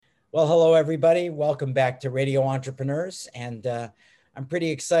Well, hello, everybody. Welcome back to Radio Entrepreneurs. And I'm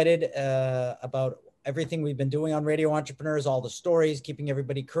pretty excited about everything we've been doing on Radio Entrepreneurs, all the stories, keeping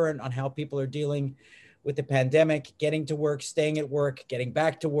everybody current on how people are dealing with the pandemic, getting to work, staying at work, getting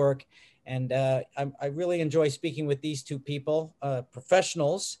back to work. And I really enjoy speaking with these two people,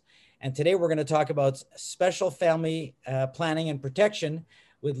 professionals. And today we're going to talk about special family planning and protection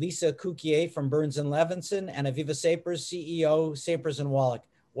with Lisa Cukier from Burns & Levinson and Aviva Sapers, CEO, Sapers & Wallach.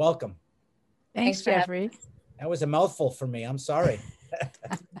 Welcome. Thanks, Jeffrey. That was a mouthful for me. I'm sorry.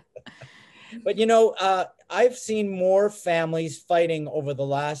 But I've seen more families fighting over the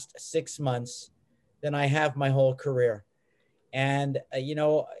last 6 months than I have my whole career. And, a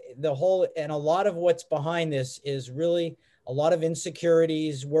lot of what's behind this is really a lot of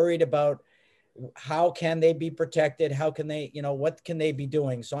insecurities, worried about how can they be protected? How can they, what can they be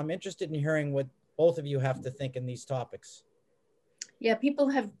doing? So I'm interested in hearing what both of you have to think in these topics. Yeah, people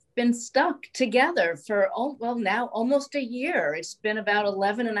have been stuck together for, now almost a year. It's been about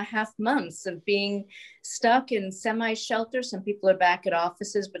 11 and a half months of being stuck in semi-shelter. Some people are back at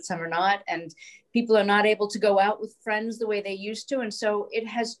offices, but some are not. And people are not able to go out with friends the way they used to. And so it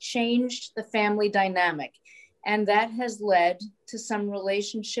has changed the family dynamic. And that has led to some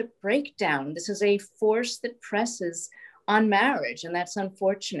relationship breakdown. This is a force that presses on marriage, and that's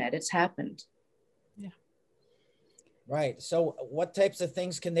unfortunate. It's happened. Right. So what types of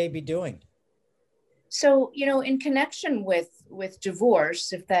things can they be doing? So, in connection with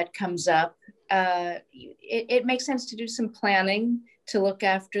divorce, if that comes up, it makes sense to do some planning to look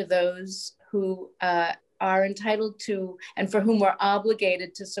after those who are entitled to and for whom we're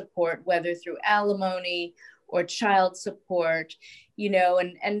obligated to support, whether through alimony or child support,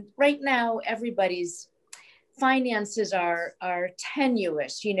 and right now everybody's finances are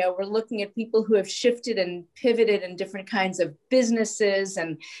tenuous. We're looking at people who have shifted and pivoted in different kinds of businesses,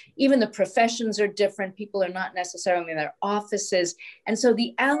 and even the professions are different. People are not necessarily in their offices. And so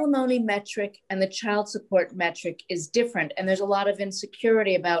the alimony metric and the child support metric is different. And there's a lot of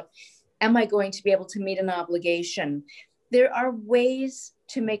insecurity about, am I going to be able to meet an obligation? There are ways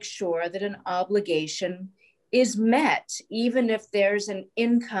to make sure that an obligation is met, even if there's an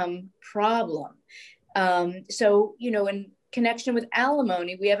income problem. So, in connection with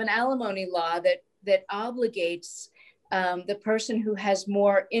alimony, we have an alimony law that obligates the person who has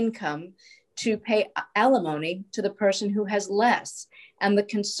more income to pay alimony to the person who has less. And the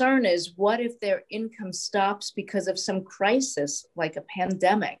concern is, what if their income stops because of some crisis like a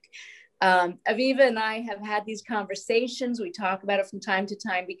pandemic? Aviva and I have had these conversations. We talk about it from time to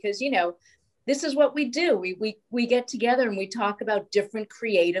time because, this is what we do. We get together and we talk about different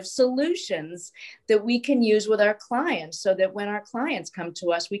creative solutions that we can use with our clients, so that when our clients come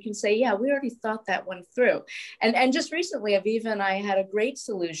to us, we can say, yeah, we already thought that one through. And just recently, Aviva and I had a great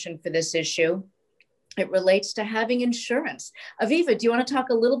solution for this issue. It relates to having insurance. Aviva, do you want to talk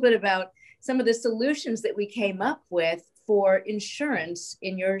a little bit about some of the solutions that we came up with for insurance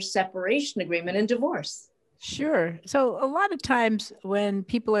in your separation agreement and divorce? Sure. So a lot of times when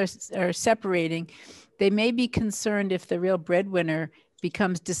people are separating, they may be concerned if the real breadwinner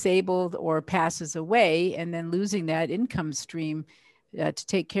becomes disabled or passes away, and then losing that income stream to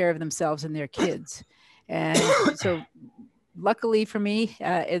take care of themselves and their kids. And so luckily for me,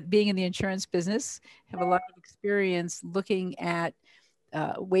 being in the insurance business, I have a lot of experience looking at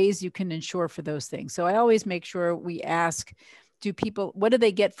ways you can insure for those things. So I always make sure we ask, what do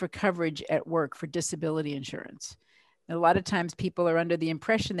they get for coverage at work for disability insurance? And a lot of times people are under the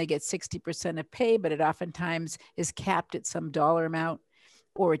impression they get 60% of pay, but it oftentimes is capped at some dollar amount,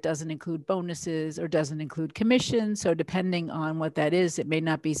 or it doesn't include bonuses or doesn't include commission. So depending on what that is, it may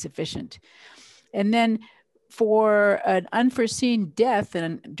not be sufficient. And then for an unforeseen death,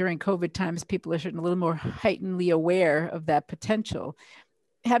 and during COVID times, people are certainly a little more heightenedly aware of that potential.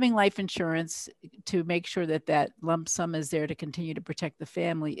 Having life insurance to make sure that that lump sum is there to continue to protect the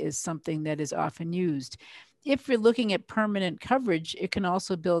family is something that is often used. If you're looking at permanent coverage, it can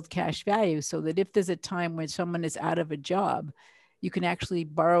also build cash value, so that if there's a time when someone is out of a job, you can actually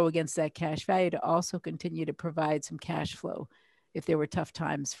borrow against that cash value to also continue to provide some cash flow if there were tough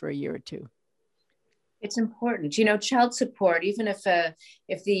times for a year or two. It's important. Child support, even if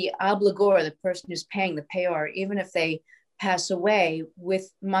the obligor, the person who's paying the payor, even if they pass away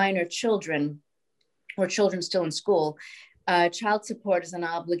with minor children or children still in school, child support is an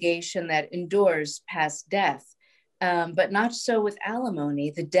obligation that endures past death, but not so with alimony.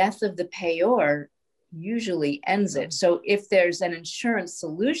 The death of the payor usually ends it. So if there's an insurance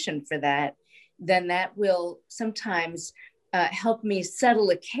solution for that, then that will sometimes help me settle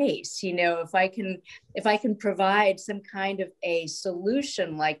a case. You know, if I can provide some kind of a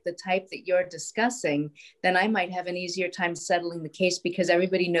solution like the type that you're discussing, then I might have an easier time settling the case because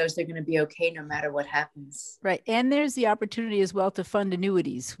everybody knows they're going to be okay no matter what happens. Right. And there's the opportunity as well to fund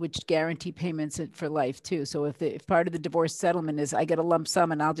annuities, which guarantee payments for life too. So if part of the divorce settlement is I get a lump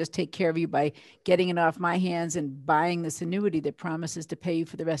sum and I'll just take care of you by getting it off my hands and buying this annuity that promises to pay you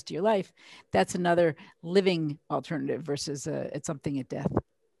for the rest of your life, that's another living alternative versus it's something at death.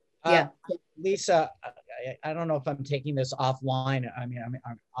 Yeah. Lisa, I don't know if I'm taking this offline. I mean,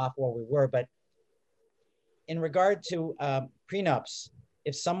 I'm off where we were, but in regard to prenups,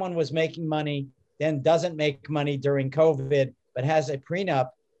 if someone was making money, then doesn't make money during COVID, but has a prenup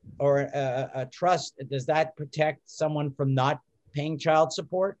or a trust, does that protect someone from not paying child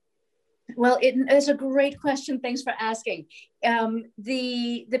support? Well, it's a great question. Thanks for asking.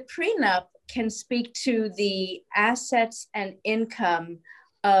 The prenup can speak to the assets and income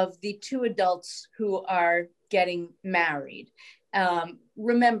of the two adults who are getting married.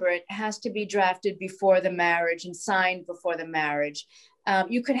 Remember, it has to be drafted before the marriage and signed before the marriage.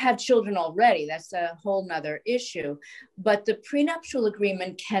 You could have children already. That's a whole nother issue. But the prenuptial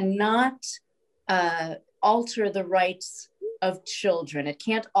agreement cannot alter the rights of children. It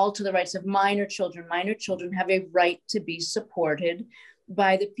can't alter the rights of minor children. Minor children have a right to be supported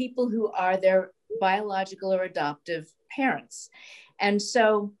by the people who are their biological or adoptive parents. And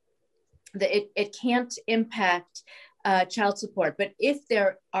so it can't impact child support. But if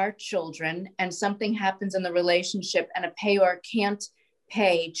there are children and something happens in the relationship and a payor can't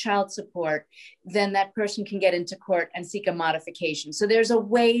pay child support, then that person can get into court and seek a modification. So there's a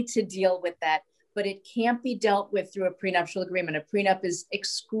way to deal with that, but it can't be dealt with through a prenuptial agreement. A prenup is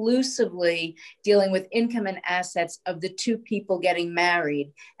exclusively dealing with income and assets of the two people getting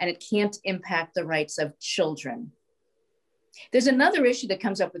married, and it can't impact the rights of children. There's another issue that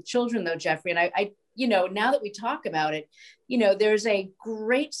comes up with children though, Jeffrey, and I you know, now that we talk about it, you know, there's a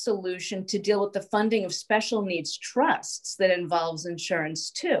great solution to deal with the funding of special needs trusts that involves insurance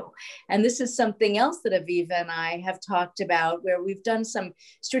too. And this is something else that Aviva and I have talked about, where we've done some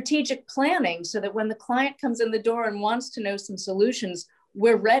strategic planning so that when the client comes in the door and wants to know some solutions,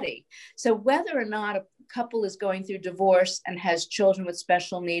 we're ready. So whether or not a couple is going through divorce and has children with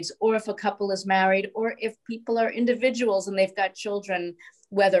special needs, or if a couple is married, or if people are individuals and they've got children,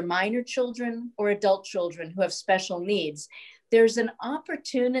 whether minor children or adult children who have special needs, there's an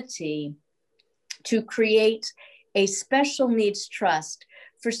opportunity to create a special needs trust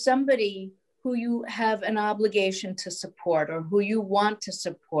for somebody who you have an obligation to support or who you want to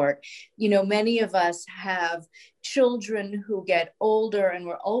support. You know, many of us have children who get older and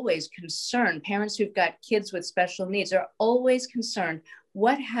we're always concerned. Parents who've got kids with special needs are always concerned.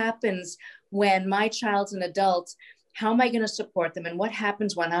 What happens when my child's an adult? How am I going to support them? And what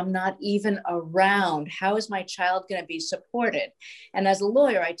happens when I'm not even around? How is my child going to be supported? And as a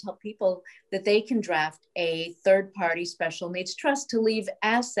lawyer, I tell people that they can draft a third-party special needs trust to leave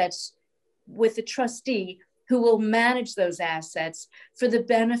assets with a trustee who will manage those assets for the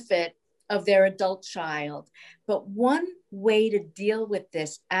benefit of their adult child. But one way to deal with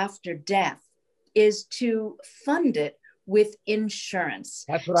this after death is to fund it with insurance.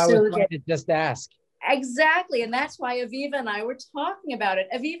 That's what I was going to just ask. Exactly. And that's why Aviva and I were talking about it.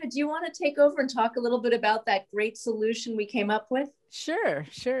 Aviva, do you want to take over and talk a little bit about that great solution we came up with? Sure.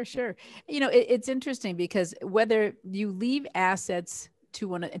 You know, it's interesting because whether you leave assets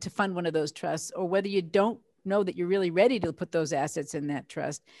to fund one of those trusts, or whether you don't know that you're really ready to put those assets in that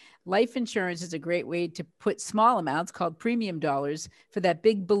trust, life insurance is a great way to put small amounts called premium dollars for that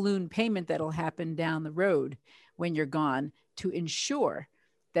big balloon payment that'll happen down the road when you're gone, to ensure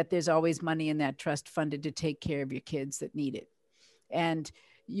that there's always money in that trust funded to take care of your kids that need it. And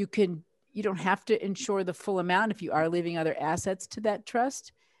you don't have to insure the full amount if you are leaving other assets to that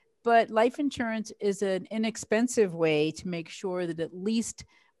trust. But life insurance is an inexpensive way to make sure that at least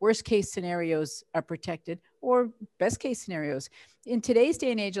worst case scenarios are protected, or best case scenarios. In today's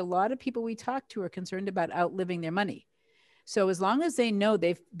day and age, a lot of people we talk to are concerned about outliving their money. So as long as they know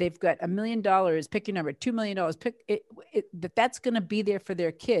they've got $1 million, pick your number, $2 million, that's going to be there for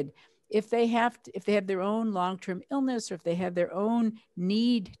their kid. If they have their own long-term illness, or if they have their own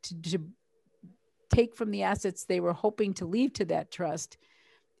need to take from the assets they were hoping to leave to that trust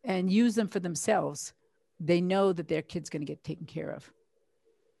and use them for themselves, they know that their kid's going to get taken care of.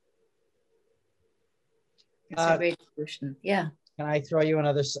 That's a great solution. Yeah. Can I throw you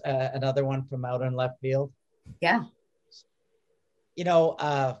another one from out in left field? Yeah. You know,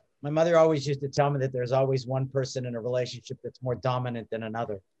 my mother always used to tell me that there's always one person in a relationship that's more dominant than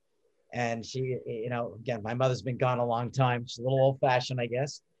another. And she, again, my mother's been gone a long time. She's a little old fashioned, I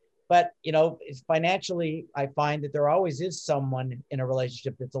guess. But, financially, I find that there always is someone in a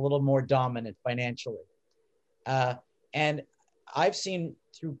relationship that's a little more dominant financially. And I've seen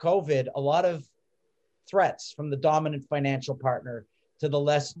through COVID a lot of threats from the dominant financial partner to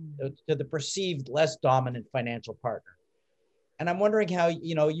the perceived less dominant financial partner. And I'm wondering how,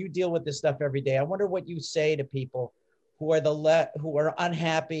 you deal with this stuff every day. I wonder what you say to people who are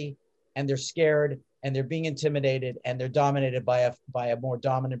unhappy and they're scared and they're being intimidated and they're dominated by a more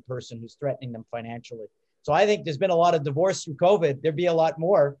dominant person who's threatening them financially. So I think there's been a lot of divorce through COVID. There'd be a lot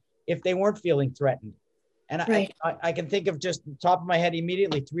more if they weren't feeling threatened. And right. I can think of just the top of my head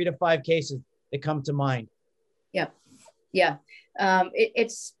immediately 3 to 5 cases that come to mind. Yeah. Yeah.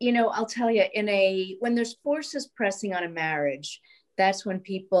 It's, I'll tell you, when there's forces pressing on a marriage, that's when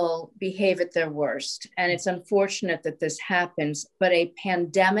people behave at their worst. And it's unfortunate that this happens, but a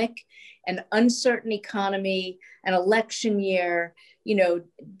pandemic, an uncertain economy, an election year,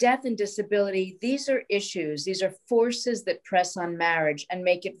 death and disability, these are issues. These are forces that press on marriage and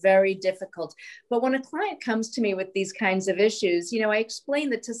make it very difficult. But when a client comes to me with these kinds of issues, I explain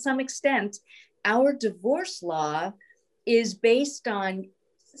that to some extent, our divorce law is based on,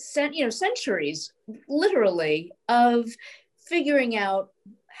 centuries, literally, of figuring out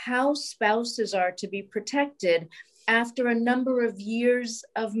how spouses are to be protected after a number of years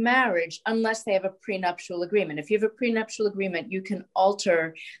of marriage, unless they have a prenuptial agreement. If you have a prenuptial agreement, you can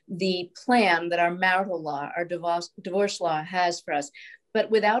alter the plan that our marital law, our divorce law has for us.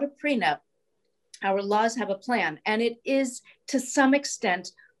 But without a prenup, our laws have a plan, and it is to some extent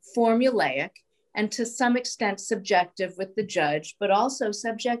formulaic and to some extent subjective with the judge, but also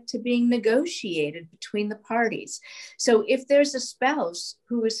subject to being negotiated between the parties. So if there's a spouse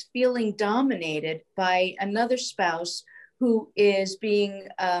who is feeling dominated by another spouse who is being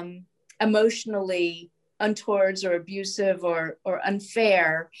emotionally untowards or abusive or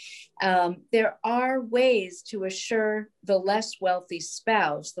unfair, there are ways to assure the less wealthy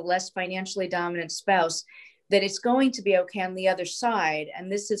spouse, the less financially dominant spouse, that it's going to be okay on the other side.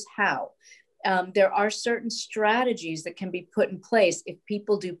 And this is how. There are certain strategies that can be put in place if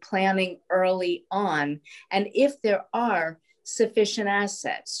people do planning early on. And if there are sufficient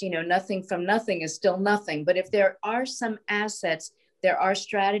assets, nothing from nothing is still nothing. But if there are some assets, there are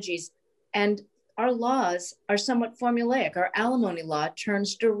strategies. And our laws are somewhat formulaic. Our alimony law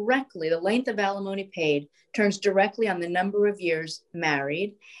turns directly, the length of alimony paid turns directly on the number of years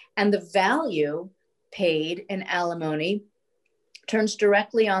married, and the value paid in alimony turns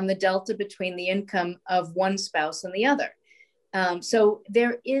directly on the delta between the income of one spouse and the other. So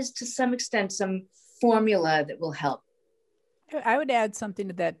there is, to some extent, some formula that will help. I would add something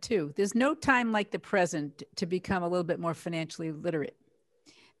to that too. There's no time like the present to become a little bit more financially literate.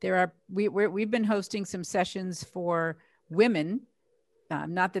 We've been hosting some sessions for women,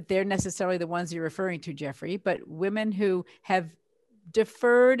 not that they're necessarily the ones you're referring to, Jeffrey, but women who have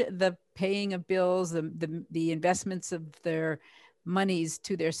deferred the paying of bills, the investments of their monies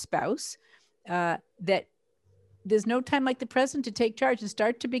to their spouse, that there's no time like the present to take charge and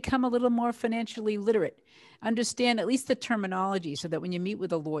start to become a little more financially literate. Understand at least the terminology so that when you meet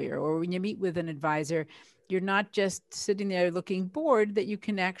with a lawyer or when you meet with an advisor, you're not just sitting there looking bored, that you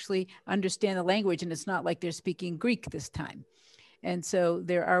can actually understand the language, and it's not like they're speaking Greek this time. And so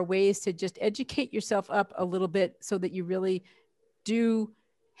there are ways to just educate yourself up a little bit so that you really do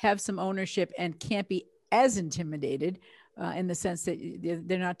have some ownership and can't be as intimidated in the sense that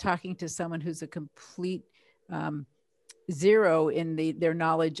they're not talking to someone who's a complete zero in their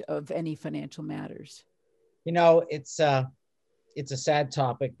knowledge of any financial matters. It's a sad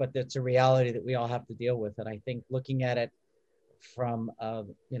topic, but it's a reality that we all have to deal with. And I think looking at it from,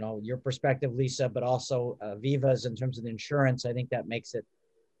 your perspective, Lisa, but also Aviva's in terms of the insurance, I think that makes it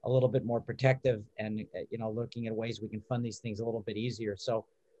a little bit more protective and, looking at ways we can fund these things a little bit easier. So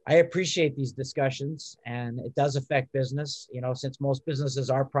I appreciate these discussions, and it does affect business, since most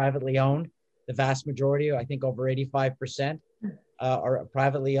businesses are privately owned. The vast majority, I think over 85%, are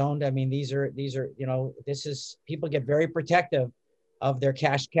privately owned. I mean, these are, people get very protective of their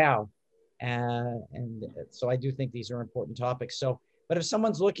cash cow. And so I do think these are important topics. So, but if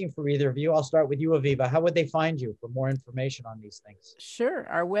someone's looking for either of you, I'll start with you, Aviva. How would they find you for more information on these things? Sure.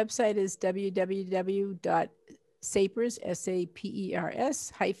 Our website is www.sapers, SAPERS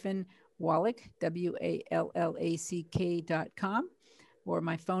Wallach, WALLACK.com, or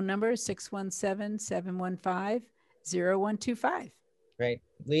my phone number is 617-715-0125. Great.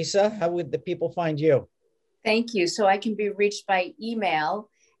 Lisa, how would the people find you? Thank you. So I can be reached by email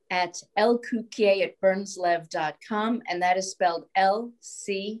at lcukier@burnslev.com, and that is spelled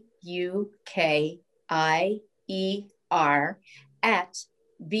LCUKIER Cukier at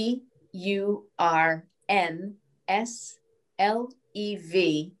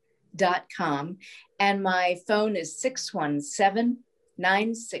BURNSLEV.com. And my phone is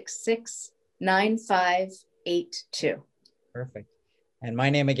 617-966-9582. Perfect. And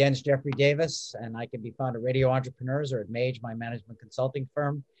my name again is Jeffrey Davis, and I can be found at Radio Entrepreneurs or at Mage, my management consulting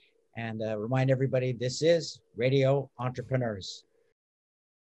firm. And remind everybody, this is Radio Entrepreneurs.